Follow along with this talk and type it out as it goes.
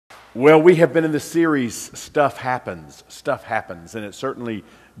Well, we have been in the series, Stuff Happens. Stuff happens, and it certainly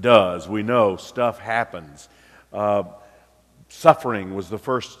does. We know stuff happens. Suffering was the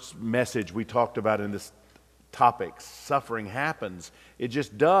first message we talked about in this topic. Suffering happens. It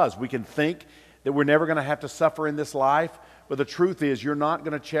just does. We can think that we're never going to have to suffer in this life, but the truth is you're not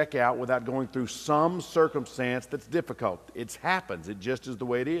going to check out without going through some circumstance that's difficult. It happens. It just is the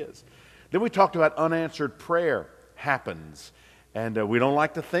way it is. Then we talked about unanswered prayer happens. And we don't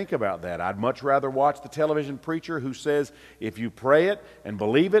like to think about that. I'd much rather watch the television preacher who says, if you pray it and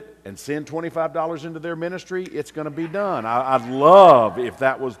believe it and send $25 into their ministry, it's going to be done. I'd love if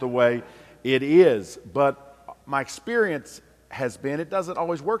that was the way it is. But my experience has been it doesn't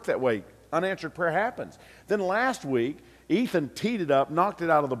always work that way. Unanswered prayer happens. Then last week, Ethan teed it up, knocked it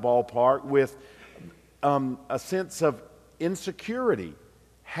out of the ballpark with a sense of insecurity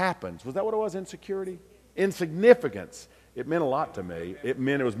happens. Was that what it was, insecurity? Insignificance. It meant a lot to me. It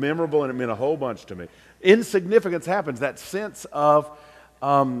was memorable, and it meant a whole bunch to me. Insignificance happens, that sense of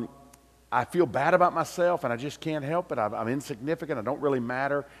I feel bad about myself, and I just can't help it. I'm insignificant. I don't really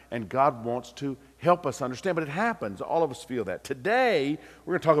matter, and God wants to help us understand. But it happens. All of us feel that. Today,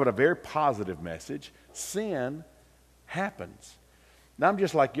 we're going to talk about a very positive message. Sin happens. Now, I'm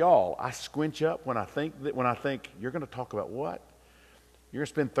just like y'all. I squinch up when I think you're going to talk about what? You're going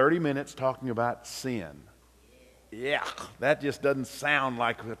to spend 30 minutes talking about sin. Yeah, that just doesn't sound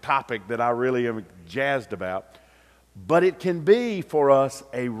like a topic that I really am jazzed about. But it can be for us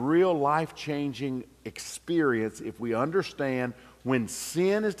a real life-changing experience if we understand when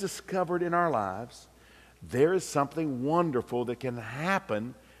sin is discovered in our lives, there is something wonderful that can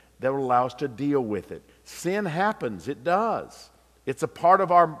happen that will allow us to deal with it. Sin happens. It does. It's a part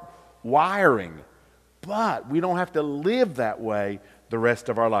of our wiring. But we don't have to live that way the rest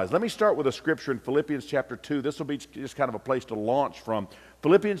of our lives. Let me start with a scripture in Philippians chapter 2. This will be just kind of a place to launch from.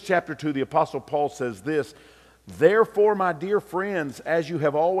 Philippians chapter 2, the Apostle Paul says this, "Therefore, my dear friends, as you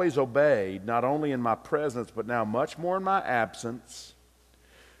have always obeyed, not only in my presence, but now much more in my absence,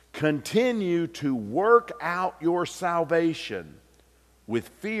 continue to work out your salvation with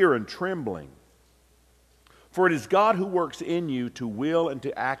fear and trembling. For it is God who works in you to will and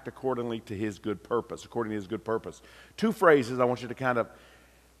to act according to his good purpose. Two phrases I want you to kind of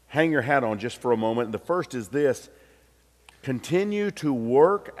hang your hat on just for a moment. And the first is this: continue to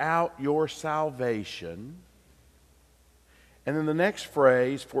work out your salvation. And then the next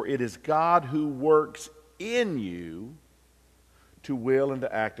phrase, for it is God who works in you to will and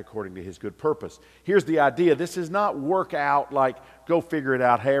to act according to his good purpose. Here's the idea. This is not work out like go figure it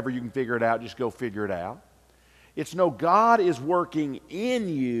out. However you can figure it out, just go figure it out. It's no, God is working in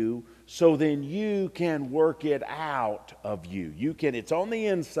you so then you can work it out of you. It's on the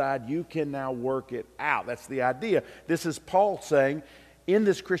inside, you can now work it out. That's the idea. This is Paul saying, in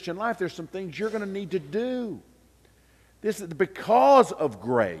this Christian life, there's some things you're going to need to do. This is because of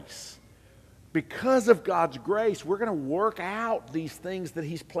grace. Because of God's grace, we're going to work out these things that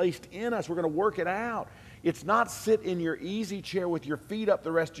he's placed in us. We're going to work it out. It's not sit in your easy chair with your feet up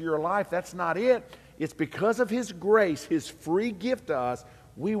the rest of your life. That's not it. It's because of his grace, his free gift to us,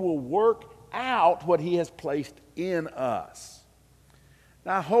 we will work out what he has placed in us.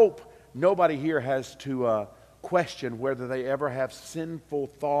 Now, I hope nobody here has to question whether they ever have sinful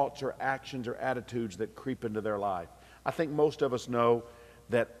thoughts or actions or attitudes that creep into their life. I think most of us know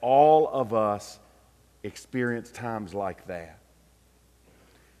that all of us experience times like that.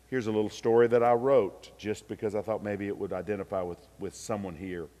 Here's a little story that I wrote just because I thought maybe it would identify with someone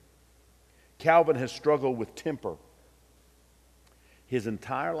here. Calvin has struggled with temper his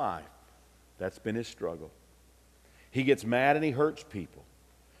entire life. That's been his struggle. He gets mad and he hurts people.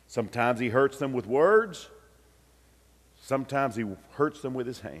 Sometimes he hurts them with words. Sometimes he hurts them with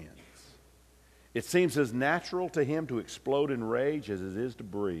his hands. It seems as natural to him to explode in rage as it is to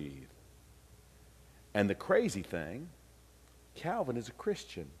breathe. And the crazy thing, Calvin is a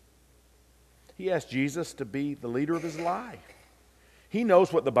Christian. He asked Jesus to be the leader of his life. He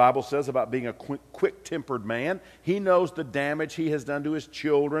knows what the Bible says about being a quick-tempered man. He knows the damage he has done to his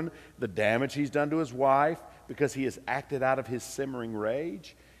children, the damage he's done to his wife, because he has acted out of his simmering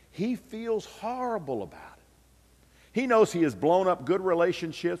rage. He feels horrible about it. He knows he has blown up good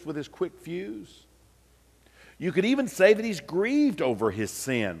relationships with his quick fuse. You could even say that he's grieved over his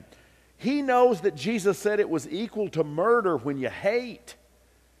sin. He knows that Jesus said it was equal to murder when you hate.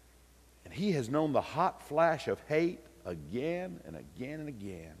 And he has known the hot flash of hate again and again and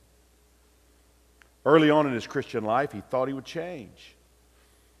again. Early on in his Christian life, he thought he would change.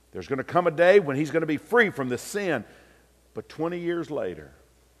 There's going to come a day when he's going to be free from this sin. But 20 years later,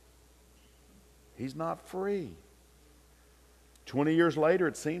 he's not free. 20 years later,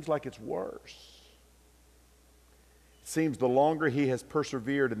 it seems like it's worse. It seems the longer he has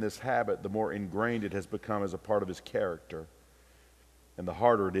persevered in this habit, the more ingrained it has become as a part of his character, and the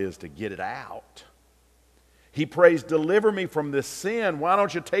harder it is to get it out. He prays, deliver me from this sin. Why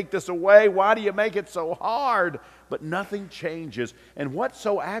don't you take this away? Why do you make it so hard? But nothing changes. And what's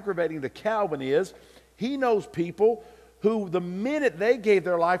so aggravating to Calvin is he knows people who the minute they gave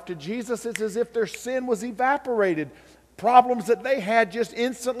their life to Jesus, it's as if their sin was evaporated. Problems that they had just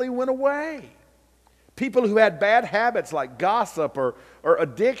instantly went away. People who had bad habits like gossip or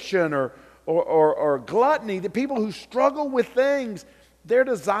addiction or gluttony, the people who struggle with things, their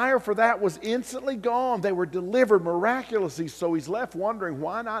desire for that was instantly gone. They were delivered miraculously. So he's left wondering,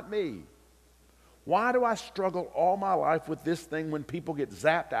 why not me? Why do I struggle all my life with this thing when people get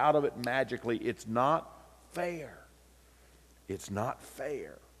zapped out of it magically? It's not fair. It's not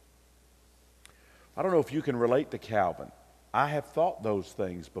fair. I don't know if you can relate to Calvin. I have thought those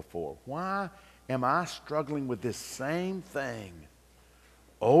things before. Why am I struggling with this same thing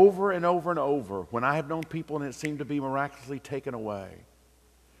over and over and over when I have known people and it seemed to be miraculously taken away?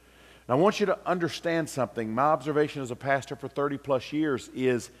 And I want you to understand something. My observation as a pastor for 30 plus years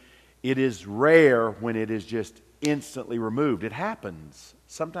is it is rare when it is just instantly removed. It happens.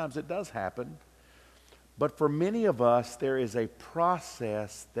 Sometimes it does happen. But for many of us, there is a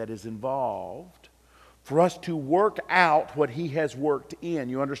process that is involved for us to work out what he has worked in.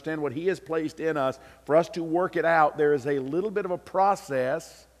 You understand what he has placed in us? For us to work it out, there is a little bit of a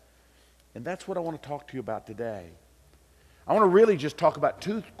process, and that's what I want to talk to you about today. I want to really just talk about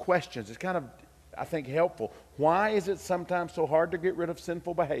two questions. It's kind of, I think, helpful. Why is it sometimes so hard to get rid of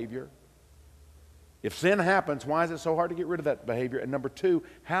sinful behavior? If sin happens, why is it so hard to get rid of that behavior? And number two,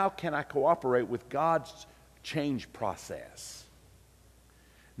 how can I cooperate with God's change process?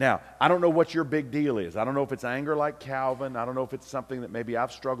 Now, I don't know what your big deal is. I don't know if it's anger like Calvin. I don't know if it's something that maybe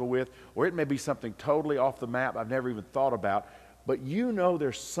I've struggled with, or it may be something totally off the map I've never even thought about. But you know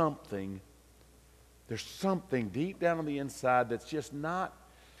there's something deep down on the inside that's just not,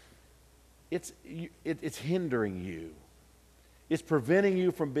 it's hindering you. It's preventing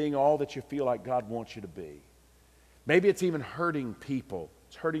you from being all that you feel like God wants you to be. Maybe it's even hurting people.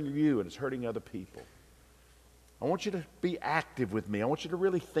 It's hurting you and it's hurting other people. I want you to be active with me. I want you to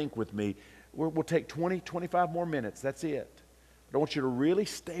really think with me. We'll take 20, 25 more minutes. That's it. But I want you to really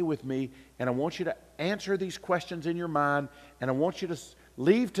stay with me, and I want you to answer these questions in your mind, and I want you to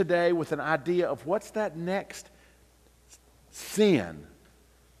leave today with an idea of what's that next sin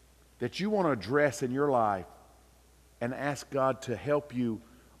that you want to address in your life and ask God to help you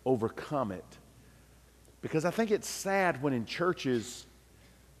overcome it. Because I think it's sad when in churches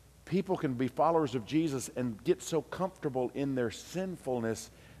people can be followers of Jesus and get so comfortable in their sinfulness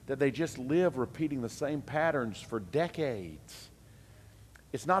that they just live repeating the same patterns for decades.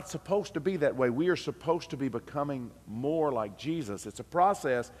 It's not supposed to be that way. We are supposed to be becoming more like Jesus. It's a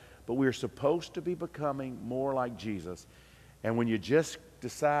process, but we are supposed to be becoming more like Jesus. And when you just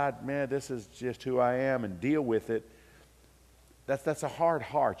decide, man, this is just who I am, and deal with it, that's a hard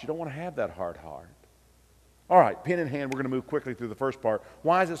heart. You don't want to have that hard heart. All right, pen in hand, we're going to move quickly through the first part.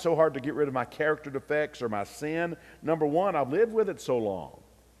 Why is it so hard to get rid of my character defects or my sin? Number one, I've lived with it so long.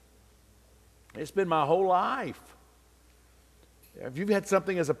 It's been my whole life. If you've had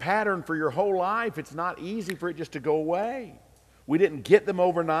something as a pattern for your whole life, it's not easy for it just to go away. We didn't get them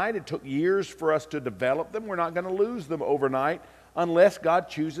overnight. It took years for us to develop them. We're not going to lose them overnight unless God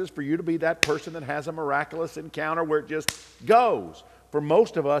chooses for you to be that person that has a miraculous encounter where it just goes. For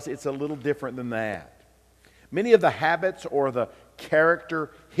most of us, it's a little different than that. Many of the habits or the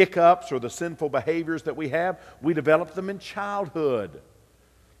character hiccups or the sinful behaviors that we developed them in childhood.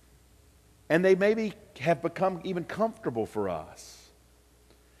 And they maybe have become even comfortable for us.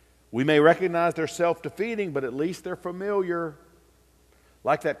 We may recognize they're self-defeating, but at least they're familiar.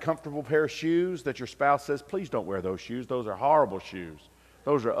 Like that comfortable pair of shoes that your spouse says, please don't wear those shoes. Those are horrible shoes.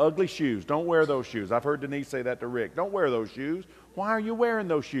 Those are ugly shoes. Don't wear those shoes. I've heard Denise say that to Rick. Don't wear those shoes. Why are you wearing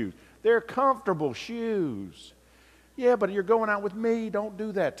those shoes? They're comfortable shoes. Yeah, but you're going out with me. Don't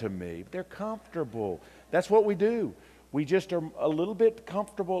do that to me. They're comfortable. That's what we do. We just are a little bit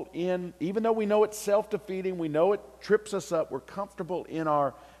comfortable in, even though we know it's self-defeating, we know it trips us up, we're comfortable in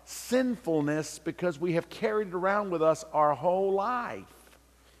our sinfulness because we have carried it around with us our whole life.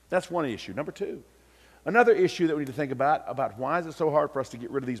 That's one issue. Number two, another issue that we need to think about why is it so hard for us to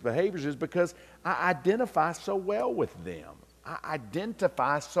get rid of these behaviors is because I identify so well with them. I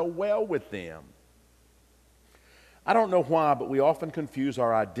identify so well with them. I don't know why, but we often confuse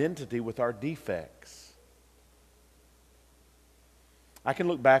our identity with our defects. I can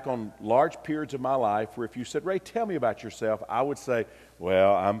look back on large periods of my life where if you said, Ray, tell me about yourself, I would say,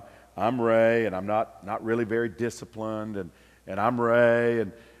 well, I'm Ray, and I'm not really very disciplined, and I'm Ray,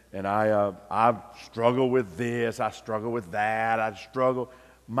 and I struggle with this, I struggle with that, I struggle.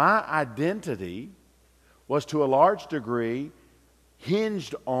 My identity was to a large degree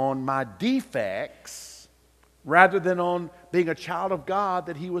hinged on my defects rather than on being a child of God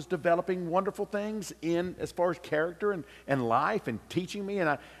that he was developing wonderful things in as far as character and life and teaching me.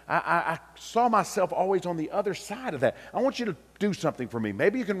 And I saw myself always on the other side of that. I want you to do something for me.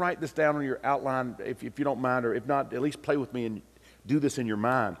 Maybe you can write this down on your outline if you don't mind, or if not, at least play with me and do this in your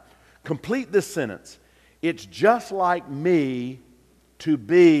mind. Complete this sentence. It's just like me to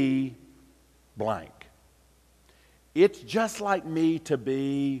be blank. It's just like me to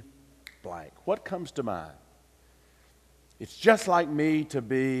be blank. What comes to mind? It's just like me to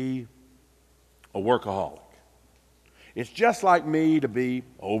be a workaholic. It's just like me to be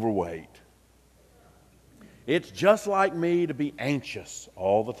overweight. It's just like me to be anxious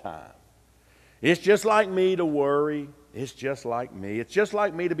all the time. It's just like me to worry. It's just like me. It's just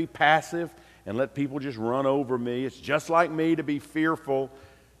like me to be passive and let people just run over me. It's just like me to be fearful.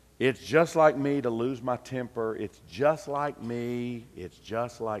 It's just like me to lose my temper. It's just like me. It's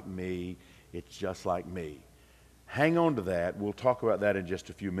just like me. It's just like me. Hang on to that. We'll talk about that in just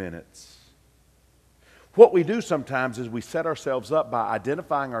a few minutes. What we do sometimes is we set ourselves up by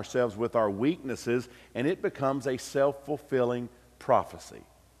identifying ourselves with our weaknesses, and it becomes a self-fulfilling prophecy.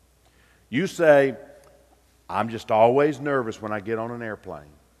 You say, I'm just always nervous when I get on an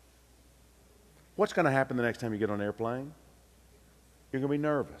airplane. What's going to happen the next time you get on an airplane? You're going to be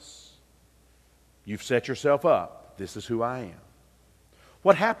nervous. You've set yourself up. This is who I am.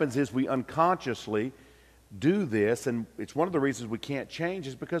 What happens is we unconsciously do this, and it's one of the reasons we can't change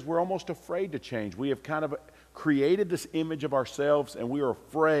is because we're almost afraid to change. We have kind of created this image of ourselves, and we are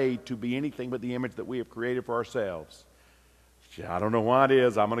afraid to be anything but the image that we have created for ourselves. I don't know why it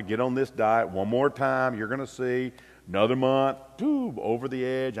is. I'm going to get on this diet one more time. You're going to see another month, over the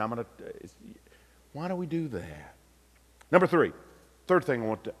edge. Why do we do that? Number three. Third thing I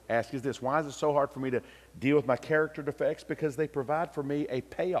want to ask is this. Why is it so hard for me to deal with my character defects? Because they provide for me a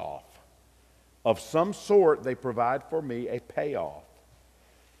payoff. Of some sort, they provide for me a payoff.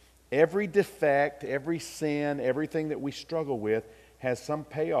 Every defect, every sin, everything that we struggle with has some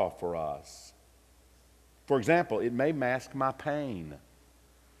payoff for us. For example, it may mask my pain.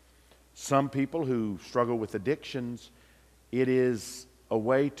 Some people who struggle with addictions, it is a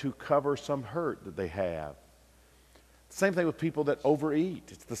way to cover some hurt that they have. Same thing with people that overeat.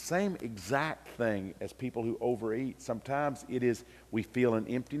 It's the same exact thing as people who overeat. Sometimes it is we feel an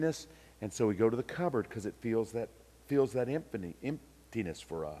emptiness, and so we go to the cupboard because it feels that emptiness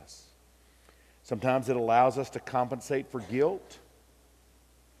for us. Sometimes it allows us to compensate for guilt.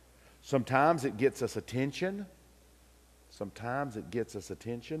 Sometimes it gets us attention. Sometimes it gets us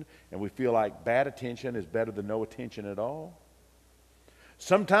attention, and we feel like bad attention is better than no attention at all.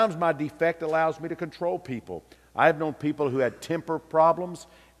 Sometimes my defect allows me to control people. I've known people who had temper problems,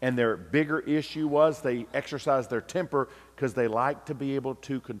 and their bigger issue was they exercised their temper because they liked to be able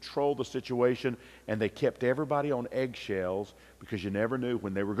to control the situation, and they kept everybody on eggshells because you never knew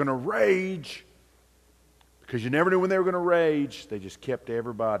when they were going to rage. Because you never knew when they were going to rage, they just kept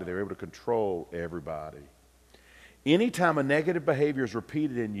everybody. They were able to control everybody. Anytime a negative behavior is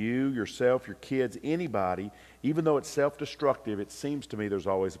repeated in you, yourself, your kids, anybody, even though it's self-destructive, it seems to me there's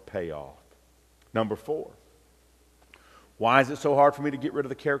always a payoff. Number 4. Why is it so hard for me to get rid of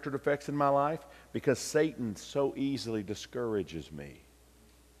the character defects in my life? Because Satan so easily discourages me.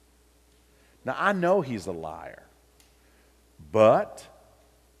 Now, I know he's a liar, but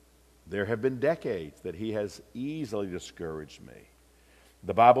there have been decades that he has easily discouraged me.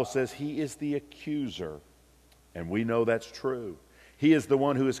 The Bible says he is the accuser, and we know that's true. He is the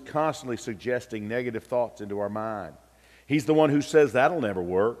one who is constantly suggesting negative thoughts into our mind. He's the one who says, that'll never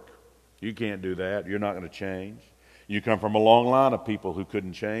work. You can't do that. You're not going to change. You come from a long line of people who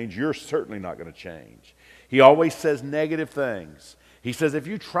couldn't change. You're certainly not going to change. He always says negative things. He says, if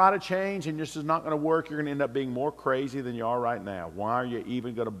you try to change and this is not going to work, you're going to end up being more crazy than you are right now. Why are you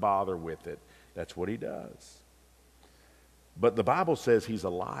even going to bother with it? That's what he does. But the Bible says he's a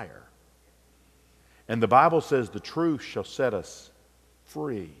liar. And the Bible says the truth shall set us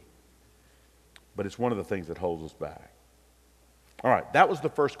free. But it's one of the things that holds us back. All right, that was the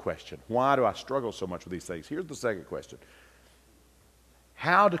first question. Why do I struggle so much with these things? Here's the second question.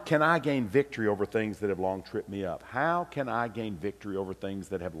 Can I gain victory over things that have long tripped me up? How can I gain victory over things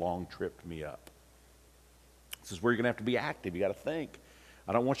that have long tripped me up? This is where you're going to have to be active. You got to think.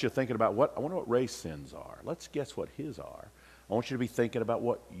 I don't want you thinking about I wonder what Ray's sins are. Let's guess what his are. I I want you to be thinking about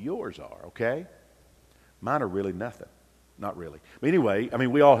what yours are, okay? Mine are really nothing. Not really. But anyway, I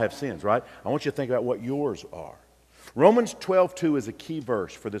mean, we all have sins, right? I want you to think about what yours are. Romans 12:2 is a key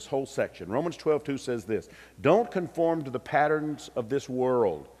verse for this whole section. Romans 12:2 says this: don't conform to the patterns of this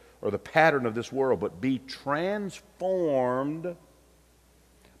world, or the pattern of this world, but be transformed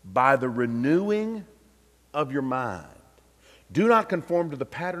by the renewing of your mind. Do not conform to the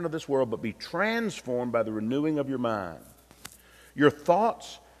pattern of this world, but be transformed by the renewing of your mind. Your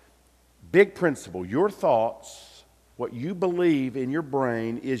thoughts, big principle, your thoughts, what you believe in your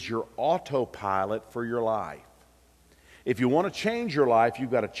brain is your autopilot for your life. If you want to change your life,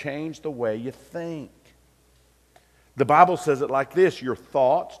 you've got to change the way you think. The Bible says it like this: your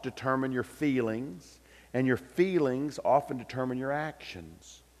thoughts determine your feelings, and your feelings often determine your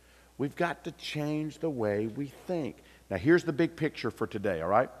actions. We've got to change the way we think. Now, here's the big picture for today, all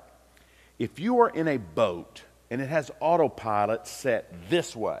right? If you are in a boat and it has autopilot set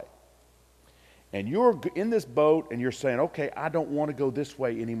this way, and you're in this boat and you're saying, okay, I don't want to go this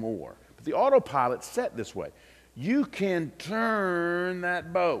way anymore, but the autopilot's set this way, you can turn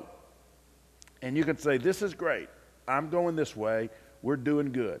that boat and you can say, this is great, I'm going this way, we're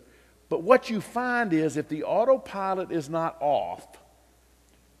doing good. But what you find is, if the autopilot is not off,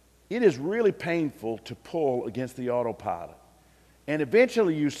 it is really painful to pull against the autopilot. And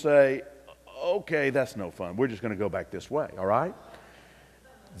eventually you say, okay, that's no fun, we're just going to go back this way, all right?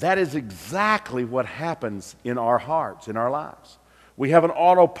 That is exactly what happens in our hearts, in our lives. We have an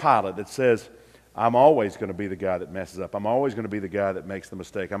autopilot that says, I'm always going to be the guy that messes up. I'm always going to be the guy that makes the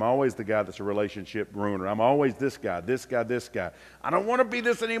mistake. I'm always the guy that's a relationship ruiner. I'm always this guy, this guy, this guy. I don't want to be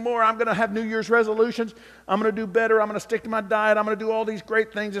this anymore. I'm going to have New Year's resolutions. I'm going to do better. I'm going to stick to my diet. I'm going to do all these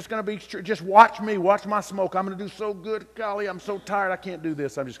great things. It's going to be, just watch me, watch my smoke. I'm going to do so good. Golly, I'm so tired. I can't do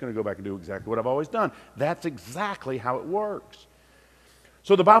this. I'm just going to go back and do exactly what I've always done. That's exactly how it works.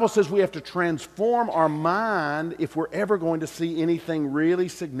 So the Bible says we have to transform our mind if we're ever going to see anything really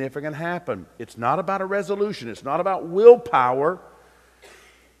significant happen. It's not about a resolution. It's not about willpower.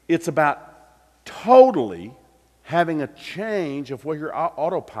 It's about totally having a change of what your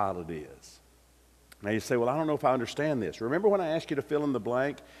autopilot is. Now you say, well, I don't know if I understand this. Remember when I asked you to fill in the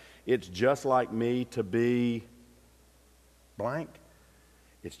blank? It's just like me to be blank.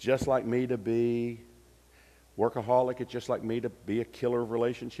 It's just like me to be workaholic. It's just like me to be a killer of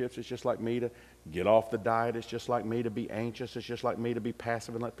relationships. It's just like me to get off the diet. It's just like me to be anxious. It's just like me to be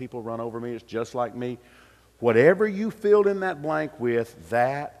passive and let people run over me. It's just like me. Whatever you filled in that blank with,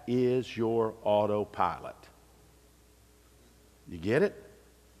 that is your autopilot. You get it?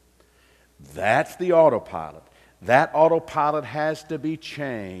 That's the autopilot. That autopilot has to be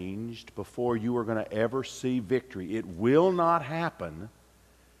changed before you are going to ever see victory. It will not happen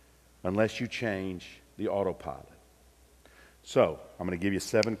unless you change the autopilot. So, I'm going to give you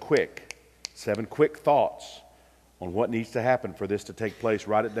seven quick thoughts on what needs to happen for this to take place.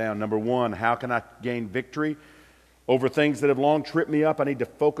 Write it down. Number one, how can I gain victory over things that have long tripped me up? I need to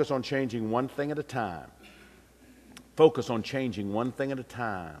focus on changing one thing at a time. Focus on changing one thing at a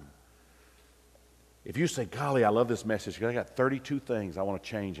time. If you say, golly, I love this message, I got 32 things I want to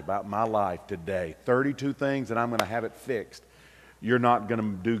change about my life today, 32 things, and I'm going to have it fixed, you're not going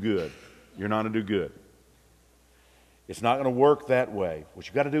to do good. You're not going to do good. It's not going to work that way. What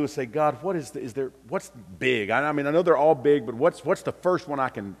you've got to do is say, God, what's big? I mean, I know they're all big, but what's the first one I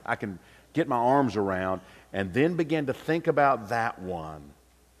can get my arms around? And then begin to think about that one.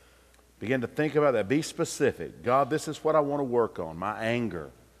 Begin to think about that. Be specific. God, this is what I want to work on, my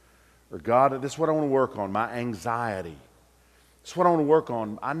anger. Or God, this is what I want to work on, my anxiety. This is what I want to work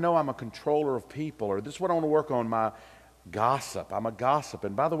on. I know I'm a controller of people. Or this is what I want to work on, my gossip. I'm a gossip.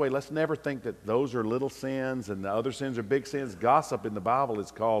 And by the way, let's never think that those are little sins and the other sins are big sins. Gossip in the Bible is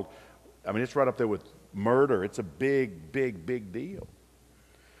called, it's right up there with murder. It's a big, big, big deal.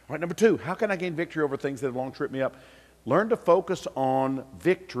 All right, number two, how can I gain victory over things that have long tripped me up? Learn to focus on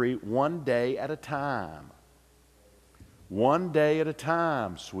victory one day at a time. One day at a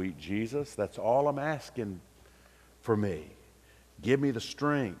time, sweet Jesus. That's all I'm asking for me. Give me the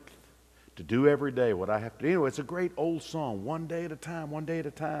strength to do every day what I have to do. Anyway, it's a great old song, one day at a time, one day at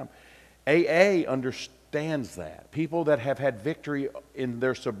a time. AA understands that. People that have had victory in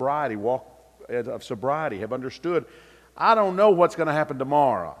their walk of sobriety, have understood, I don't know what's going to happen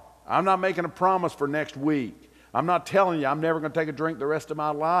tomorrow. I'm not making a promise for next week. I'm not telling you I'm never going to take a drink the rest of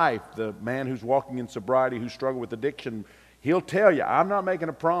my life. The man who's walking in sobriety, who struggled with addiction, he'll tell you, I'm not making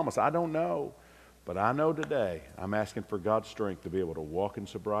a promise. I don't know. But I know today, I'm asking for God's strength to be able to walk in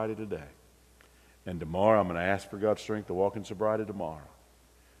sobriety today. And tomorrow, I'm going to ask for God's strength to walk in sobriety tomorrow.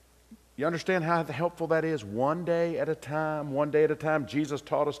 You understand how helpful that is? One day at a time, one day at a time. Jesus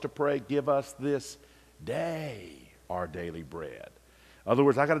taught us to pray, give us this day our daily bread. In other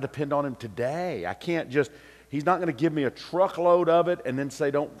words, I got to depend on him today. I can't just, he's not going to give me a truckload of it and then say,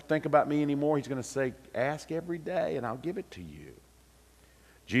 don't think about me anymore. He's going to say, ask every day and I'll give it to you.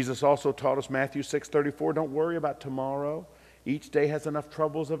 Jesus also taught us, Matthew 6:34, don't worry about tomorrow. Each day has enough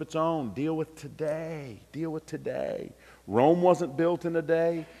troubles of its own. Deal with today. Deal with today. Rome wasn't built in a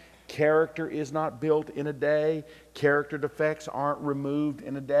day. Character is not built in a day. Character defects aren't removed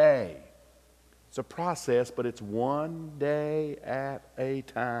in a day. It's a process, but it's one day at a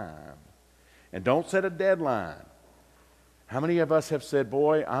time. And don't set a deadline. How many of us have said,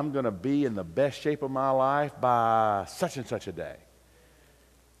 boy, I'm going to be in the best shape of my life by such and such a day?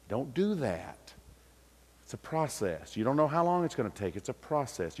 Don't do that. It's a process. You don't know how long it's going to take. It's a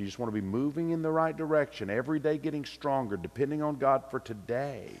process. You just want to be moving in the right direction, every day getting stronger, depending on God for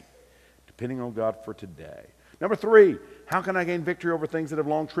today. Depending on God for today. Number 3, how can I gain victory over things that have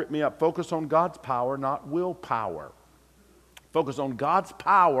long tripped me up? Focus on God's power, not willpower. Focus on God's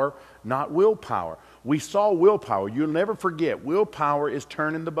power, not willpower. We saw willpower. You'll never forget, willpower is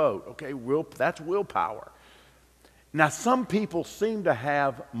turning the boat. Okay, that's willpower. Now, some people seem to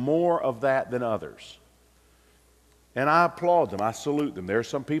have more of that than others. And I applaud them. I salute them. There are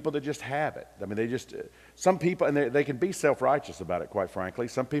some people that just have it. I mean, some people, and they can be self-righteous about it, quite frankly.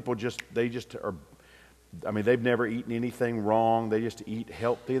 Some people they've never eaten anything wrong. They just eat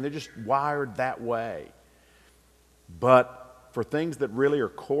healthy, and they're just wired that way. But for things that really are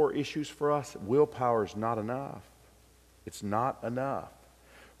core issues for us, willpower is not enough. It's not enough.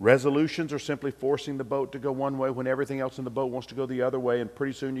 Resolutions are simply forcing the boat to go one way when everything else in the boat wants to go the other way, and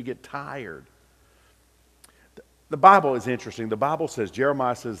pretty soon you get tired. The Bible is interesting. The Bible says,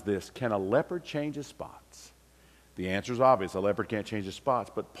 Jeremiah says this, can a leopard change his spots? The answer is obvious. A leopard can't change his spots.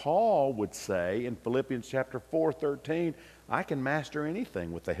 But Paul would say in Philippians chapter 4:13, I can master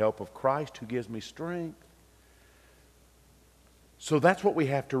anything with the help of Christ who gives me strength. So that's what we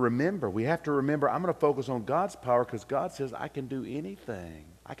have to remember. We have to remember, I'm going to focus on God's power because God says I can do anything.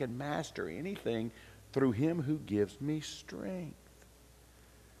 I can master anything through him who gives me strength.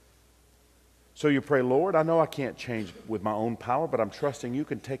 So you pray, Lord, I know I can't change with my own power, but I'm trusting you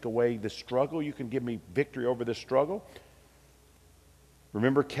can take away this struggle. You can give me victory over this struggle.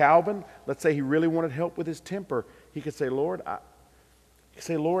 Remember Calvin? Let's say he really wanted help with his temper. He could say, Lord,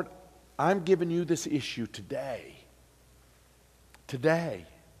 I'm giving you this issue today. Today.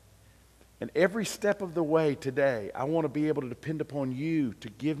 And every step of the way today, I want to be able to depend upon you to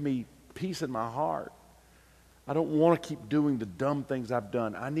give me peace in my heart. I don't want to keep doing the dumb things I've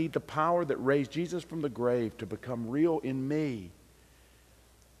done. I need the power that raised Jesus from the grave to become real in me.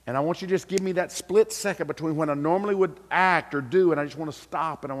 And I want you to just give me that split second between when I normally would act or do, and I just want to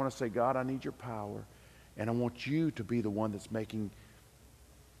stop and I want to say, God, I need your power. And I want you to be the one that's making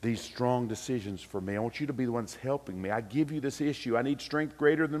these strong decisions for me. I want you to be the one that's helping me. I give you this issue. I need strength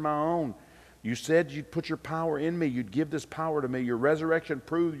greater than my own. You said you'd put your power in me. You'd give this power to me. Your resurrection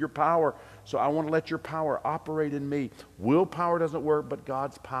proved your power. So I want to let your power operate in me. Willpower doesn't work, but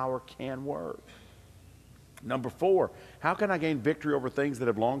God's power can work. Number 4, how can I gain victory over things that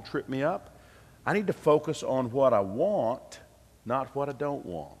have long tripped me up? I need to focus on what I want, not what I don't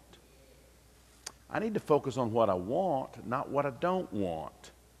want. I need to focus on what I want, not what I don't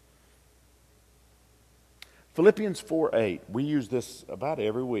want. Philippians 4:8, we use this about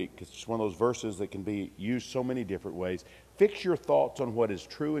every week. It's just one of those verses that can be used so many different ways. Fix your thoughts on what is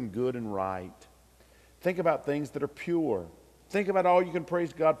true and good and right. Think about things that are pure. Think about all you can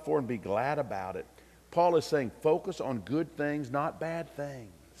praise God for and be glad about it. Paul is saying focus on good things, not bad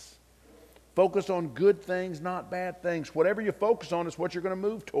things. Focus on good things, not bad things. Whatever you focus on is what you're going to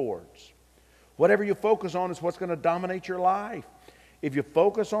move towards. Whatever you focus on is what's going to dominate your life. If you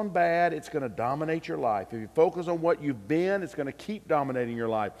focus on bad, it's going to dominate your life. If you focus on what you've been, it's going to keep dominating your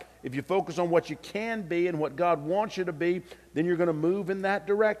life. If you focus on what you can be and what God wants you to be, then you're going to move in that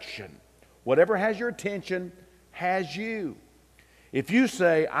direction. Whatever has your attention has you. If you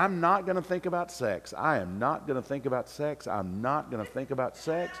say, I'm not going to think about sex, I am not going to think about sex, I'm not going to think about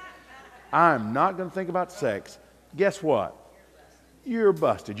sex, I'm not going to think about sex, guess what? You're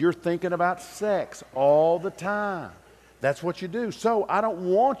busted. You're thinking about sex all the time. That's what you do. So I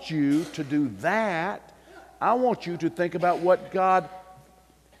don't want you to do that. I want you to think about what God,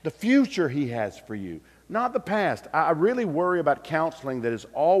 the future he has for you, not the past. I really worry about counseling that is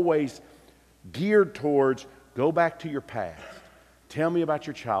always geared towards go back to your past. Tell me about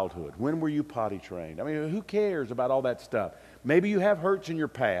your childhood. When were you potty trained? I mean, who cares about all that stuff? Maybe you have hurts in your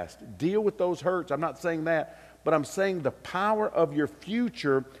past. Deal with those hurts. I'm not saying that, but I'm saying the power of your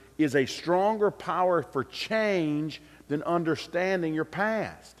future is a stronger power for change than understanding your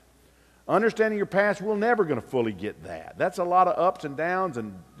past. Understanding your past, we're never going to fully get that. That's a lot of ups and downs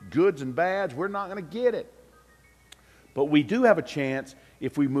and goods and bads. We're not going to get it. But we do have a chance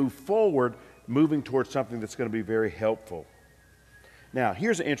if we move forward, moving towards something that's going to be very helpful. Now,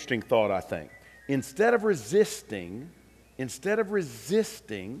 here's an interesting thought, I think. Instead of resisting,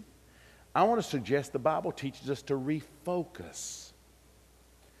 I want to suggest the Bible teaches us to refocus.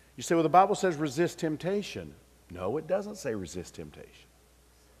 You say, well, the Bible says resist temptation. No, it doesn't say resist temptation.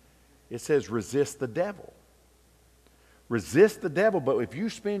 It says resist the devil. Resist the devil, but if you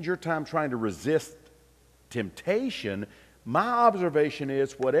spend your time trying to resist temptation, my observation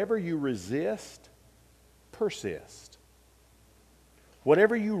is whatever you resist, persist.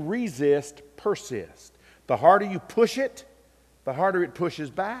 Whatever you resist, persist. The harder you push it, the harder it pushes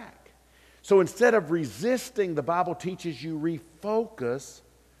back. So instead of resisting, the Bible teaches you refocus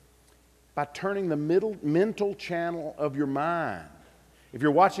by turning the mental channel of your mind. If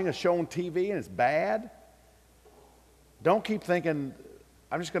you're watching a show on TV and it's bad, don't keep thinking,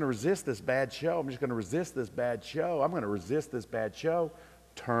 I'm just going to resist this bad show. I'm just going to resist this bad show. I'm going to resist this bad show.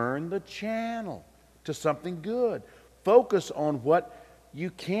 Turn the channel to something good. Focus on what you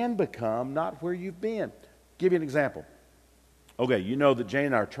can become, not where you've been. Give you an example. Okay, you know that Jane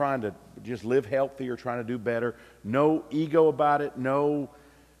and I are trying to just live healthier, trying to do better. No ego about it. No,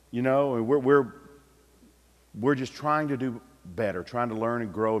 we're just trying to do better, trying to learn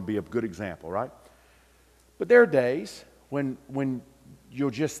and grow and be a good example, right? But there are days when you'll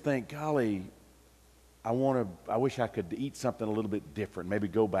just think, golly, I wish I could eat something a little bit different. Maybe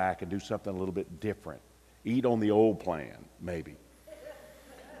go back and do something a little bit different. Eat on the old plan, maybe.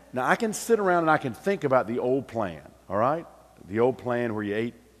 Now, I can sit around and I can think about the old plan, all right? The old plan where you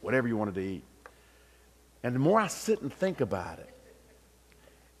ate whatever you wanted to eat. And the more I sit and think about it,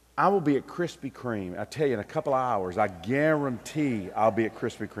 I will be at Krispy Kreme. I tell you, in a couple of hours, I guarantee I'll be at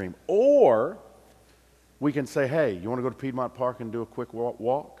Krispy Kreme. Or we can say, hey, you want to go to Piedmont Park and do a quick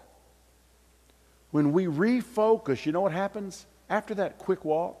walk? When we refocus, you know what happens? After that quick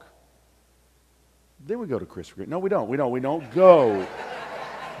walk, then we go to Krispy Kreme. No, we don't. We don't go.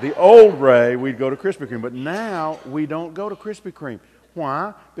 The old Ray, we'd go to Krispy Kreme. But now we don't go to Krispy Kreme.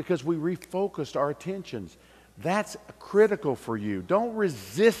 Why? Because we refocused our attentions. That's critical for you. Don't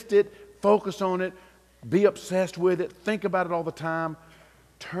resist it. Focus on it. Be obsessed with it. Think about it all the time.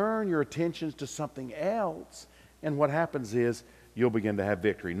 Turn your attentions to something else. And what happens is you'll begin to have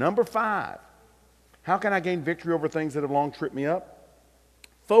victory. Number 5. How can I gain victory over things that have long tripped me up?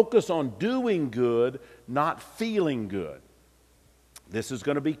 Focus on doing good, not feeling good. This is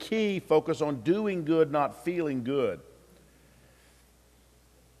going to be key. Focus on doing good, not feeling good.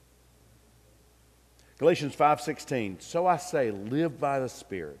 Galatians 5:16. So I say, live by the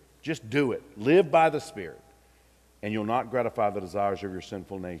Spirit. Just do it. Live by the Spirit. And you'll not gratify the desires of your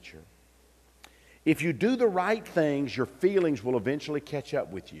sinful nature. If you do the right things, your feelings will eventually catch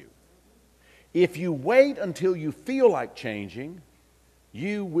up with you. If you wait until you feel like changing,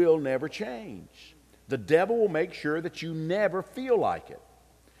 you will never change. The devil will make sure that you never feel like it.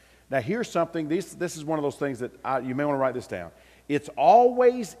 Now here's something, this is one of those things that you may want to write this down. It's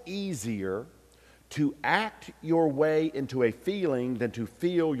always easier to act your way into a feeling than to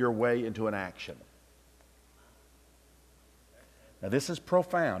feel your way into an action. Now this is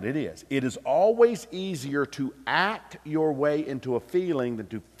profound, it is. It is always easier to act your way into a feeling than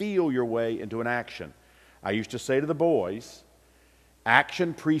to feel your way into an action. I used to say to the boys,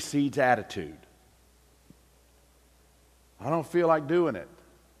 action precedes attitude. I don't feel like doing it.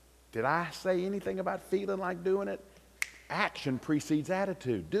 Did I say anything about feeling like doing it? Action precedes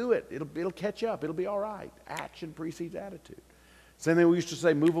attitude. Do it. It'll catch up. It'll be all right. Action precedes attitude. Same thing we used to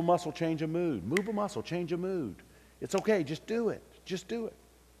say, move a muscle, change a mood. Move a muscle, change a mood. It's okay. Just do it. Just do it.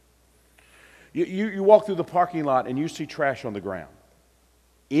 You walk through the parking lot and you see trash on the ground.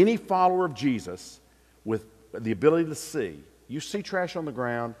 Any follower of Jesus with the ability to see, you see trash on the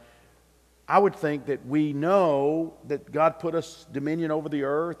ground, I would think that we know that God put us dominion over the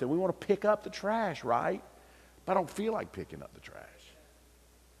earth and we want to pick up the trash, right? But I don't feel like picking up the trash.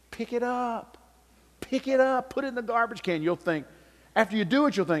 Pick it up. Pick it up. Put it in the garbage can. You'll think, after you do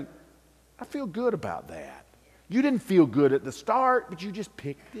it, you'll think, I feel good about that. You didn't feel good at the start, but you just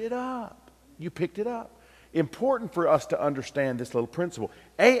picked it up. You picked it up. Important for us to understand this little principle.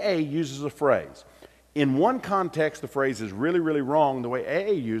 AA uses a phrase. In one context, the phrase is really, really wrong the way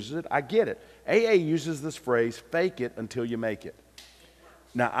AA uses it. I get it. AA uses this phrase, fake it until you make it.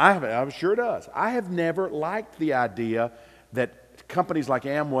 Now, I'm sure it does. I have never liked the idea that companies like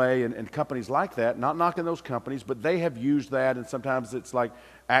Amway and companies like that, not knocking those companies, but they have used that, and sometimes it's like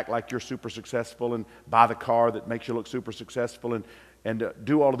act like you're super successful and buy the car that makes you look super successful and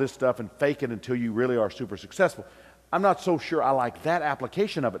do all of this stuff and fake it until you really are super successful. I'm not so sure I like that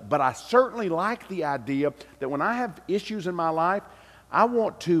application of it, but I certainly like the idea that when I have issues in my life, I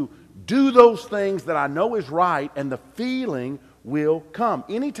want to do those things that I know is right, and the feeling will come.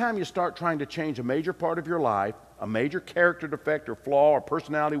 Anytime you start trying to change a major part of your life, a major character defect or flaw or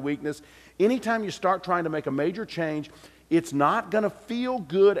personality weakness, anytime you start trying to make a major change, it's not going to feel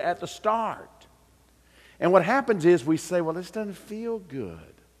good at the start. And what happens is we say, well, this doesn't feel good.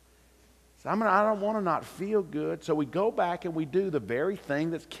 So I don't want to not feel good. So we go back and we do the very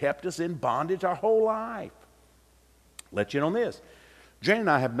thing that's kept us in bondage our whole life. Let you in on this. Jane and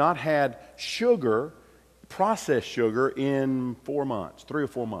I have not had sugar, processed sugar, in 4 months, 3 or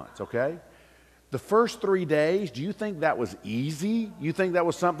 4 months, okay? The first 3 days, do you think that was easy? You think that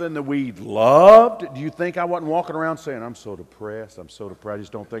was something that we loved? Do you think I wasn't walking around saying, I'm so depressed, I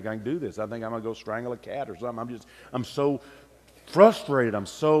just don't think I can do this. I think I'm going to go strangle a cat or something. I'm so frustrated.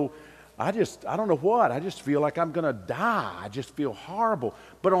 I don't know what. I just feel like I'm going to die. I just feel horrible.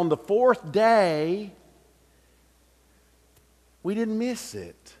 But on the 4th day, we didn't miss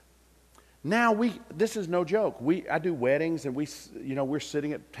it. Now this is no joke. I do weddings, and we're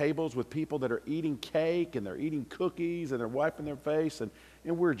sitting at tables with people that are eating cake and they're eating cookies and they're wiping their face, and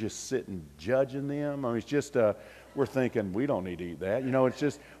we're just sitting judging them. I mean, it's just we're thinking we don't need to eat that. It's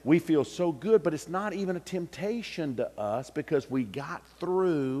just we feel so good, but it's not even a temptation to us because we got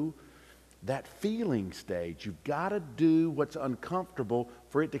through that feeling stage. You've got to do what's uncomfortable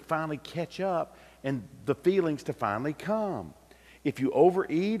for it to finally catch up and the feelings to finally come. If you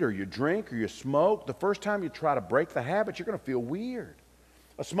overeat or you drink or you smoke, the first time you try to break the habit, you're going to feel weird.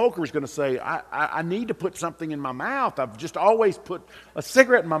 A smoker is going to say, I need to put something in my mouth. I've just always put a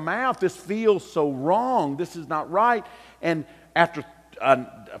cigarette in my mouth. This feels so wrong. This is not right. And after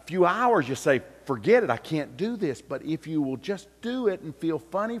a few hours, you say, forget it. I can't do this. But if you will just do it and feel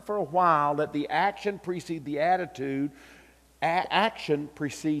funny for a while, let the action precede the attitude. Action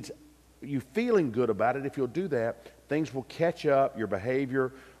precedes you feeling good about it. If you'll do that, things will catch up. Your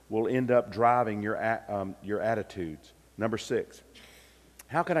behavior will end up driving your attitudes. Number 6,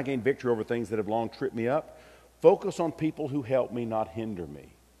 how can I gain victory over things that have long tripped me up? Focus on people who help me, not hinder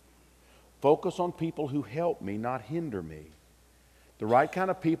me. Focus on people who help me, not hinder me. The right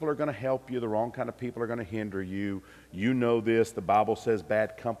kind of people are going to help you. The wrong kind of people are going to hinder you. You know this. The Bible says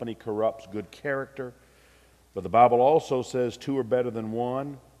bad company corrupts good character. But the Bible also says 2 are better than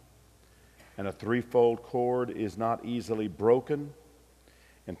 1. And a threefold cord is not easily broken.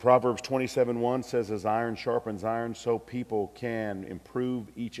 And Proverbs 27:1 says, as iron sharpens iron, so people can improve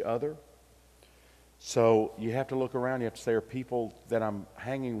each other. So you have to look around. You have to say, are people that I'm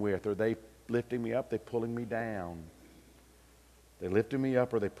hanging with, are they lifting me up? Are they pulling me down? Are they lifting me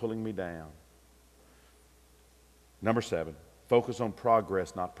up, or are they pulling me down? Number 7, focus on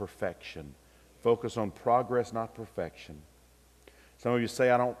progress, not perfection. Focus on progress, not perfection. Some of you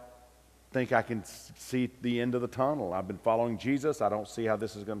say, I don't think I can see the end of the tunnel. I've been following Jesus. I don't see how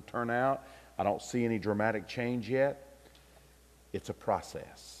this is going to turn out. I don't see any dramatic change yet. It's a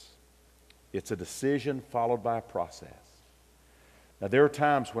process. It's a decision followed by a process. Now, there are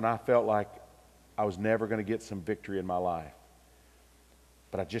times when I felt like I was never going to get some victory in my life.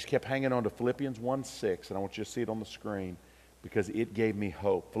 But I just kept hanging on to Philippians 1:6, and I want you to see it on the screen because it gave me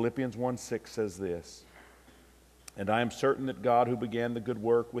hope. Philippians 1:6 says this, and I am certain that God who began the good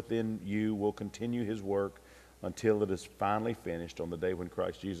work within you will continue his work until it is finally finished on the day when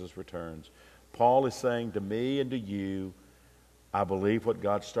Christ Jesus returns. Paul is saying to me and to you, I believe what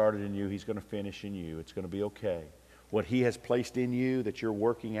God started in you, he's going to finish in you. It's going to be okay. What he has placed in you that you're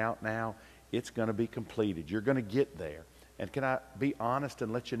working out now, it's going to be completed. You're going to get there. And can I be honest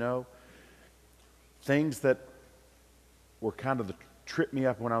and let you know, things that were kind of tripped me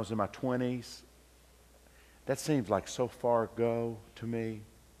up when I was in my 20s, that seems like so far ago to me.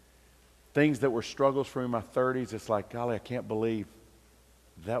 Things that were struggles for me in my 30s, it's like, golly, I can't believe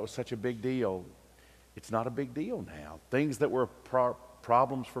that was such a big deal. It's not a big deal now. Things that were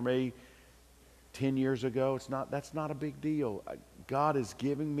problems for me 10 years ago, that's not a big deal. God is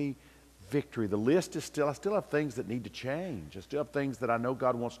giving me victory. The list is I still have things that need to change. I still have things that I know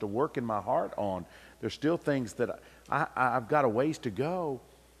God wants to work in my heart on. There's still things that I've got a ways to go.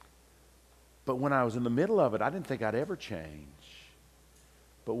 But when I was in the middle of it, I didn't think I'd ever change.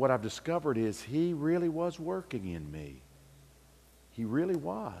 But what I've discovered is he really was working in me. He really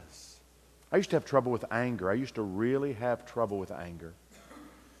was. I used to have trouble with anger. I used to really have trouble with anger.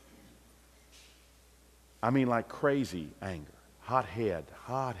 I mean, like crazy anger. Hot head,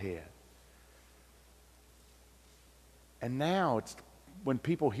 hot head. And now it's when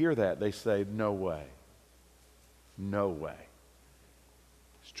people hear that, they say, no way. No way.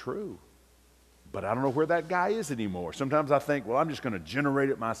 It's true. But I don't know where that guy is anymore. Sometimes I think, well, I'm just going to generate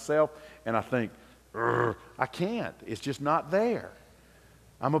it myself. And I think, I can't. It's just not there.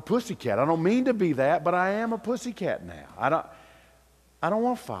 I'm a pussycat. I don't mean to be that, but I am a pussycat now. I don't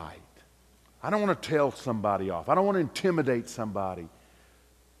want to fight. I don't want to tell somebody off. I don't want to intimidate somebody.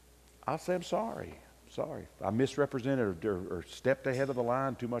 I'll say, I'm sorry. Sorry. I misrepresented or stepped ahead of the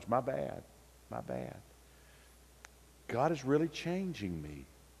line too much. My bad. My bad. God is really changing me.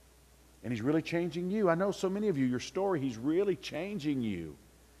 And He's really changing you. I know so many of you, your story, He's really changing you.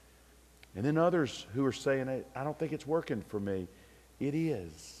 And then others who are saying, hey, I don't think it's working for me. It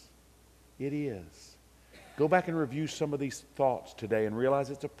is. It is. Go back and review some of these thoughts today and realize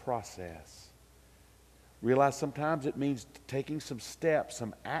it's a process. Realize sometimes it means taking some steps,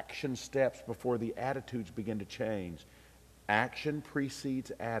 some action steps before the attitudes begin to change. Action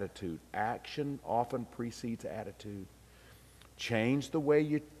precedes attitude. Action often precedes attitude. Change the way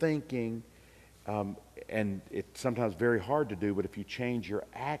you're thinking, and it's sometimes very hard to do, but if you change your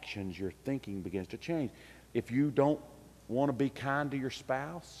actions, your thinking begins to change. If you don't want to be kind to your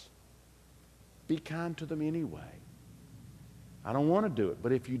spouse, be kind to them anyway. I don't want to do it,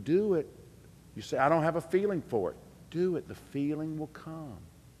 but if you do it, you say, I don't have a feeling for it. Do it. The feeling will come.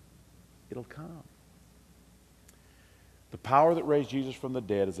 It'll come. The power that raised Jesus from the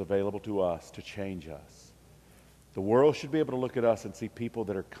dead is available to us to change us. The world should be able to look at us and see people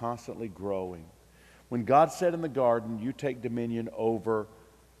that are constantly growing. When God said in the garden, you take dominion over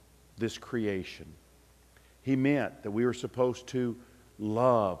this creation, He meant that we were supposed to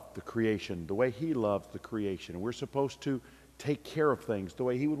love the creation the way He loved the creation. We're supposed to take care of things the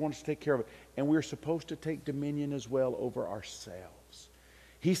way He would want us to take care of it. And we're supposed to take dominion as well over ourselves.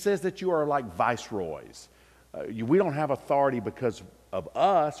 He says that you are like viceroys. We don't have authority because of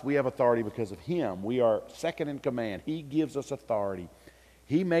us. We have authority because of Him. We are second in command. He gives us authority.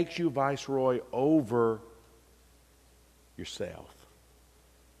 He makes you viceroy over yourself.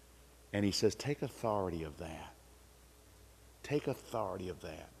 And He says, take authority of that. Take authority of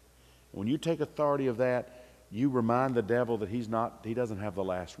that. When you take authority of that, you remind the devil that he doesn't have the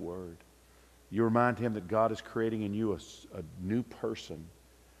last word. You remind him that God is creating in you a new person.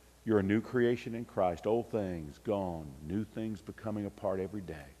 You're a new creation in Christ. Old things gone, new things becoming a part every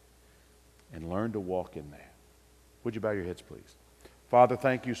day. And learn to walk in that. Would you bow your heads, please? Father,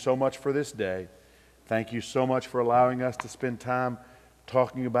 thank you so much for this day. Thank you so much for allowing us to spend time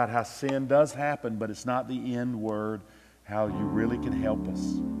talking about how sin does happen, but it's not the end word, how you really can help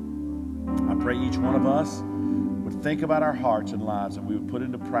us. I pray each one of us would think about our hearts and lives, and we would put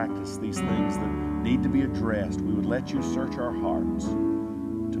into practice these things that need to be addressed. We would let you search our hearts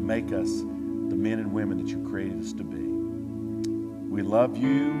to make us the men and women that you created us to be. We love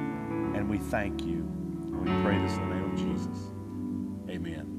you and we thank you. We pray this in the name of Jesus. Amen.